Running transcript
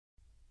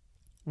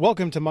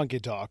Welcome to Monkey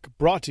Talk,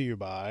 brought to you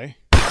by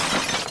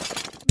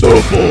The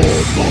Four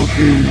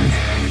Monkeys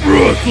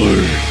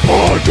Wrestling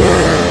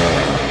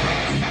Podcast.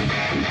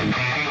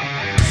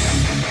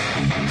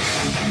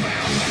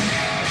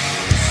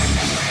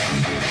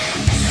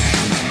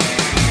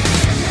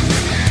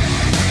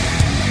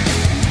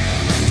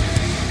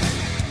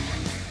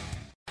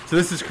 So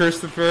this is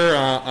Christopher.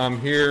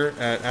 I'm here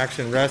at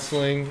Action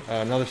Wrestling,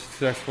 another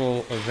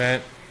successful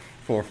event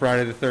for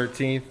Friday the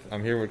 13th.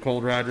 I'm here with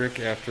Cole Radrick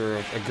after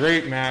a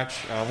great match.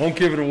 Won't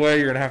give it away.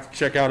 You're going to have to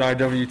check out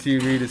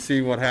IWTV to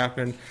see what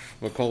happened.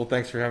 But Cole,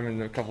 thanks for having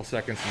a couple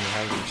seconds and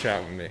having a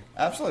chat with me.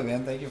 Absolutely,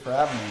 man. Thank you for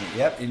having me.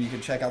 Yep, and you can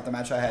check out the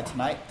match I had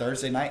tonight,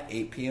 Thursday night,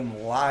 8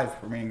 p.m. live,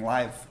 premiering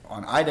live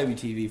on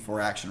IWTV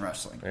for Action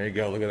Wrestling. There you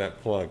go. Look at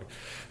that plug.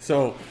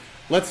 So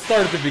let's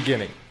start at the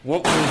beginning.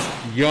 What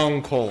was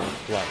young Cole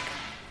like?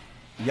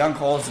 Young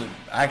Cole is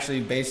actually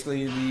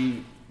basically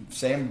the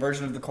same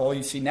version of the Cole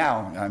you see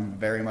now. I'm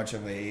very much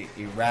of a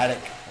erratic,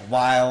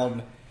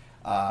 wild,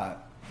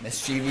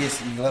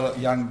 mischievous little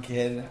young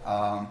kid.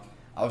 I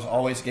was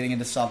always getting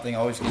into something,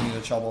 always getting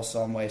into trouble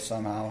some way,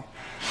 somehow.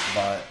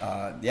 But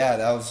yeah,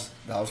 that was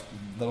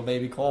little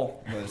baby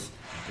Cole, was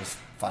just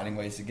finding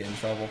ways to get in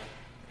trouble.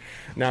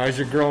 Now, as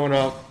you're growing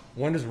up,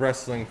 when does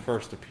wrestling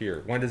first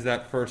appear? When does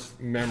that first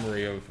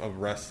memory of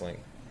wrestling?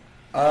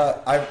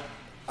 I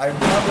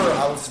remember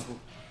I was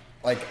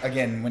like,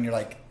 again, when you're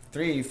like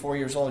 3-4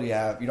 years old, you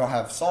don't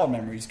have solid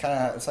memories.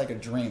 It's like a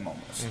dream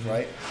almost,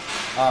 right?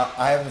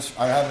 I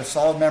have a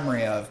solid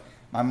memory of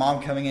my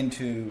mom coming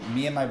into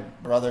me and my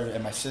brother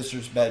and my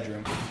sister's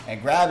bedroom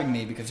and grabbing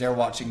me because they were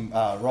watching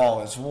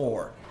Raw is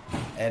War.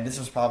 And this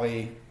was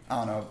probably,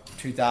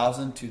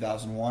 2000,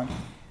 2001.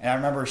 And I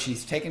remember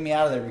she's taking me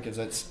out of there because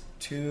it's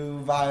too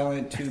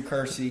violent, too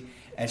cursy,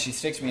 and she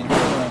sticks me in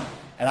her room.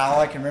 And all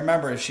I can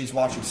remember is she's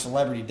watching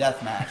Celebrity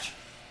Deathmatch.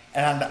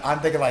 And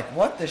I'm thinking, like,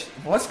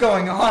 what's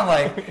going on?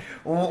 Like,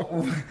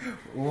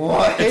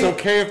 what? It's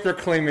okay if they're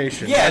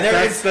claymation. Yeah,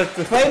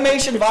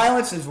 claymation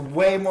violence is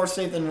way more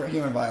safe than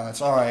human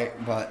violence. All right,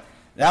 but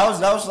that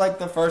was like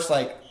the first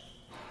like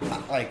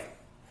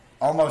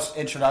almost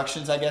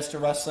introductions, I guess, to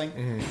wrestling.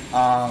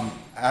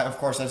 Mm-hmm. Of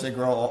course, as I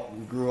grew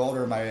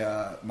older,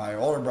 my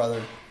older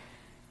brother,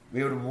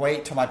 we would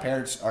wait till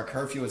our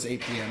curfew was 8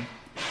 p.m.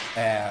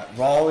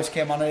 Raw always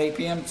came on at 8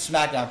 p.m.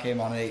 SmackDown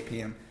came on at 8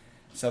 p.m.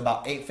 So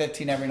about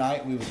 8:15 every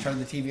night, we would turn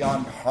the TV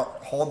on,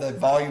 hold the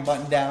volume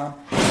button down,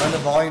 turn the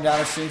volume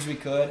down as soon as we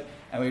could,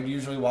 and we'd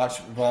usually watch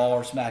Raw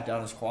or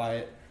SmackDown as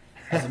quiet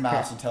as a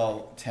mouse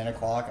until 10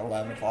 o'clock,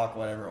 11 o'clock,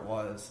 whatever it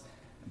was.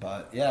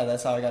 But yeah,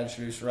 that's how I got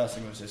introduced to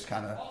wrestling, was just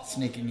kind of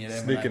sneaking it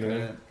in. Sneaking it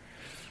in.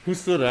 Who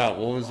stood out?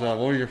 What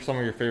were some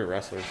of your favorite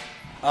wrestlers?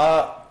 It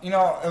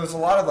was a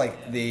lot of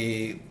like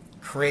the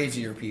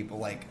crazier people,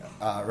 like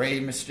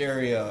Rey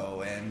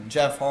Mysterio and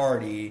Jeff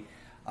Hardy.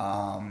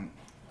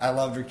 I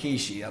loved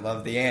Rikishi. I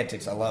loved the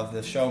antics. I loved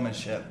the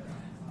showmanship.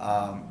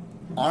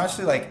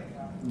 Honestly, like,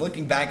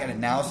 looking back at it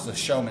now, it's the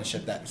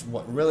showmanship that's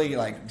what really,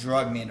 like,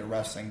 drug me into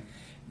wrestling.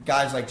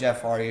 Guys like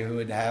Jeff Hardy, who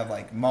would have,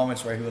 like,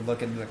 moments where he would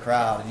look into the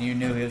crowd and you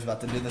knew he was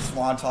about to do the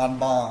Swanton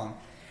Bomb.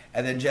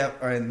 And then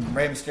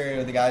Rey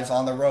Mysterio, the guy's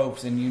on the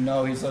ropes and you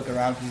know he's looking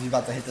around because he's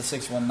about to hit the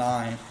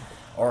 619.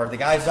 Or the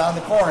guy's down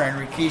the corner and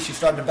Rikishi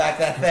started to back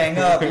that thing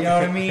up, you know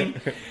what I mean?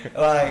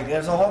 Like,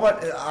 there's a whole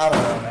bunch, I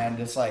don't know, man,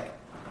 just like,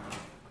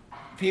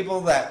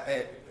 people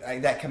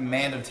that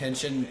command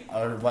attention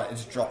are what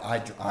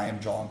I am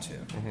drawn to.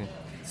 Mm-hmm.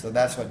 So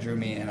that's what drew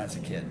me in as a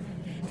kid.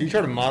 Do you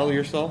try to model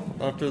yourself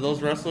after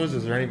those wrestlers?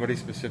 Is there anybody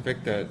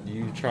specific that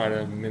you try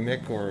to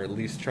mimic or at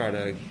least try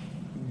to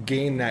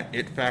gain that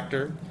it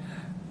factor?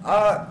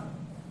 I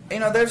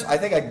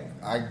think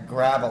I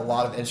grab a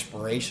lot of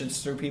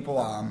inspirations through people.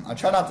 I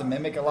try not to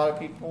mimic a lot of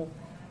people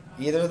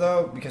either,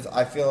 though, because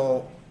I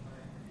feel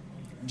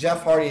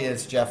Jeff Hardy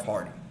is Jeff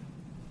Hardy.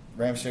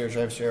 Rey Mysterio is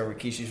Rey Mysterio,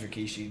 Rikishi's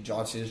Rikishi,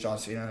 John Cena is John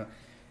Cena.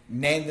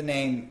 Name the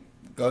name,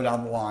 go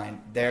down the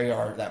line. There you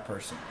are, that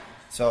person.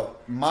 So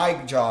my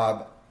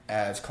job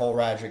as Cole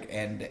Radrick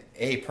and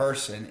a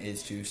person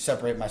is to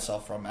separate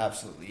myself from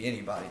absolutely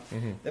anybody.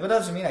 Mm-hmm. That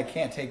doesn't mean I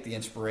can't take the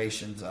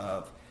inspirations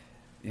of,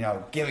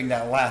 giving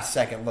that last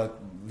second look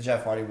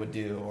Jeff Hardy would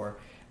do, or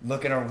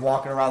looking or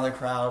walking around the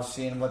crowd,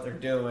 seeing what they're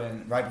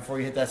doing right before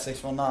you hit that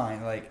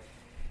 619. Like,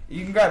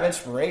 you can grab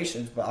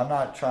inspirations, but I'm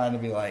not trying to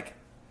be like,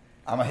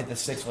 I'm going to hit the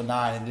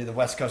 619 and do the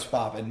West Coast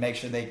Pop and make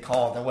sure they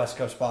call it the West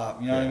Coast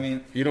Pop. You know what I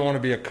mean? You don't want to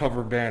be a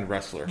cover band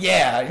wrestler.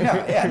 Yeah.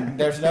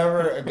 There's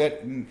never a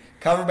good...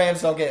 Cover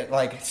bands don't get,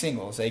 like,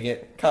 singles. They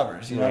get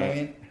covers. You know what I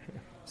mean?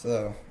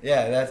 So,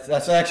 yeah,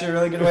 that's actually a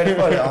really good way to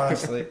put it,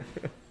 honestly.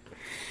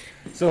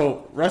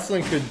 So,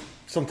 wrestling could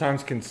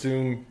sometimes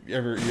consume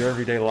your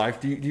everyday life.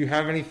 Do you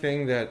have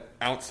anything that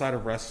outside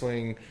of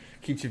wrestling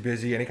keeps you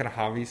busy? Any kind of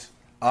hobbies?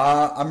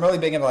 I'm really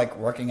big into like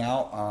working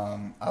out.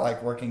 I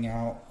like working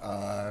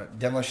out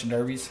demolition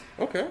derbies.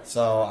 Okay.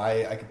 So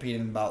I compete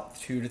in about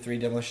 2 to 3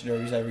 demolition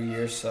derbies every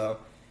year. So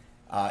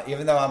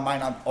even though I might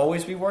not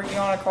always be working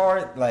on a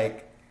car,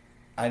 like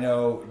I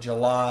know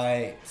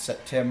July,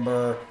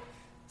 September,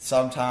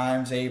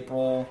 sometimes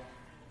April,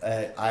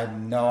 I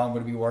know I'm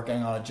going to be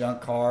working on a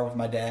junk car with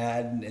my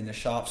dad in the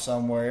shop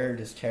somewhere,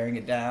 just tearing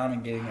it down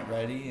and getting it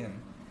ready.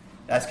 And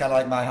that's kind of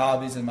like my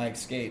hobbies and my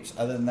escapes.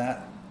 Other than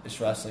that, it's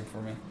wrestling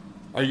for me.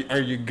 Are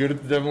you good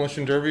at the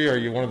Demolition Derby? Are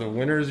you one of the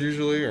winners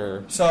usually,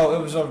 or? So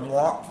it was a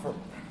long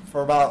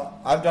for about.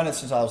 I've done it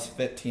since I was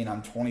 15.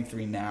 I'm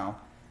 23 now.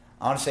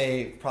 I want to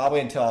say probably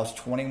until I was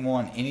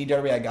 21. Any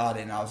derby I got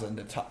in, I was in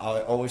the top.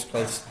 I always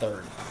placed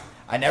third.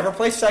 I never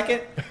placed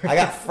second. I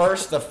got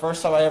first the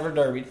first time I ever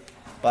derbied.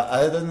 But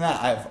other than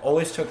that, I've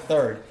always took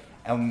third.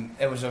 And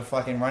it was a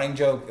fucking running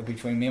joke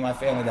between me and my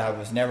family that I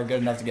was never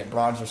good enough to get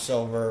bronze or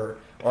silver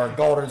or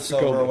gold or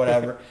silver or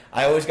whatever.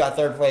 I always got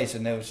third place,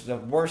 and it was the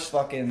worst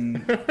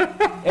fucking...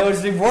 It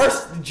was the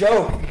worst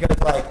joke because,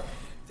 like,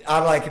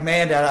 I'm like,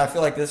 man, Dad, I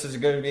feel like this is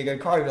going to be a good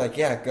car. He'd be like,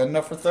 yeah, good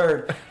enough for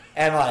third.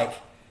 And, like,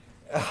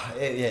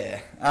 yeah,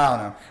 I don't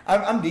know.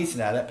 I'm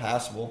decent at it,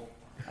 passable,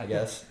 I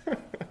guess.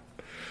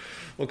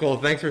 Well, Cole,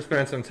 thanks for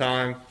spending some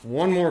time.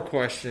 One more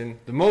question,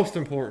 the most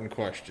important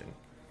question.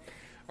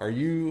 Are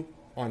you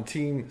on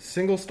team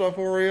single stuff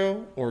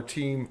Oreo or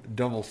team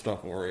double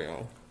stuff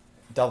Oreo?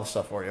 Double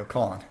stuff Oreo,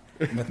 come on.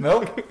 With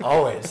milk?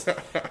 Always.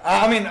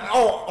 I mean,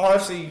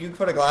 honestly, you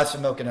put a glass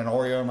of milk and an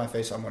Oreo in my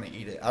face, I'm going to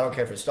eat it. I don't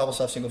care if it's double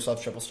stuff, single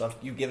stuff, triple stuff.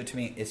 You give it to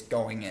me, it's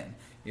going in.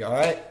 You all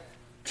right?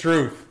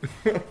 Truth.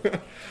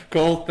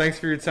 Cole, thanks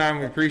for your time.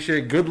 We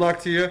appreciate it. Good luck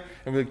to you,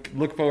 and we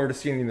look forward to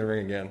seeing you in the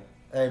ring again.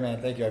 Hey,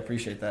 man, thank you. I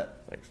appreciate that.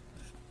 Thanks.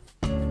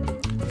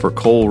 For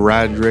Cole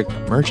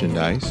Radrick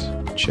merchandise,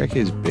 check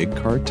his Big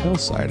Cartel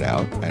site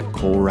out at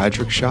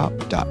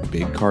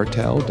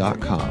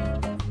coleradrickshop.bigcartel.com.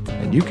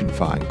 And you can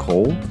find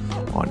Cole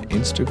on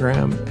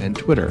Instagram and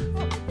Twitter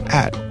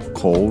at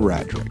Cole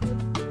Radrick.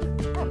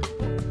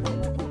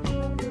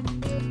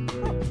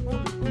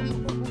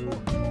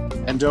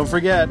 And don't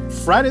forget,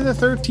 Friday the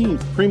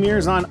 13th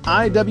premieres on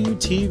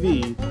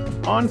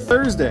IWTV on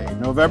Thursday,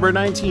 November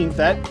 19th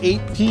at 8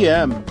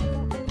 p.m.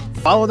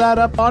 Follow that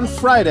up on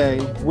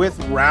Friday with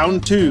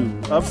Round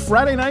 2 of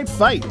Friday Night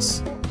Fights,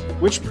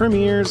 which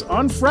premieres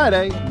on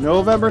Friday,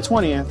 November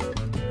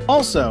 20th,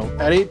 also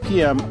at 8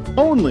 p.m.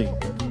 only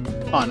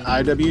on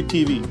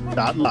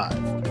IWTV.live.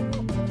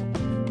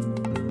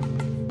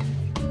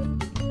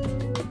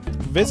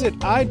 Visit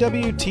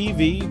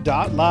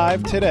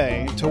IWTV.live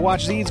today to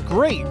watch these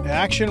great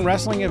Action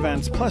wrestling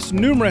events, plus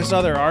numerous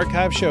other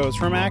archive shows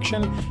from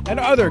Action and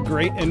other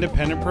great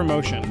independent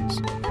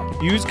promotions.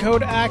 Use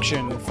code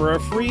ACTION for a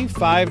free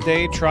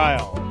 5-day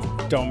trial.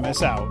 Don't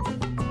miss out.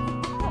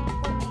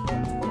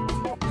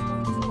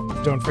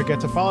 Don't forget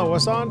to follow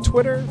us on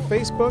Twitter,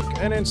 Facebook,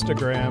 and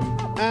Instagram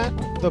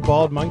at The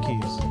Bald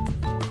Monkeys.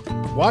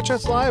 Watch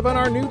us live on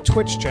our new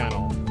Twitch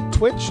channel,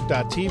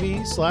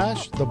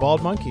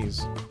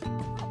 twitch.tv/TheBaldMonkeys.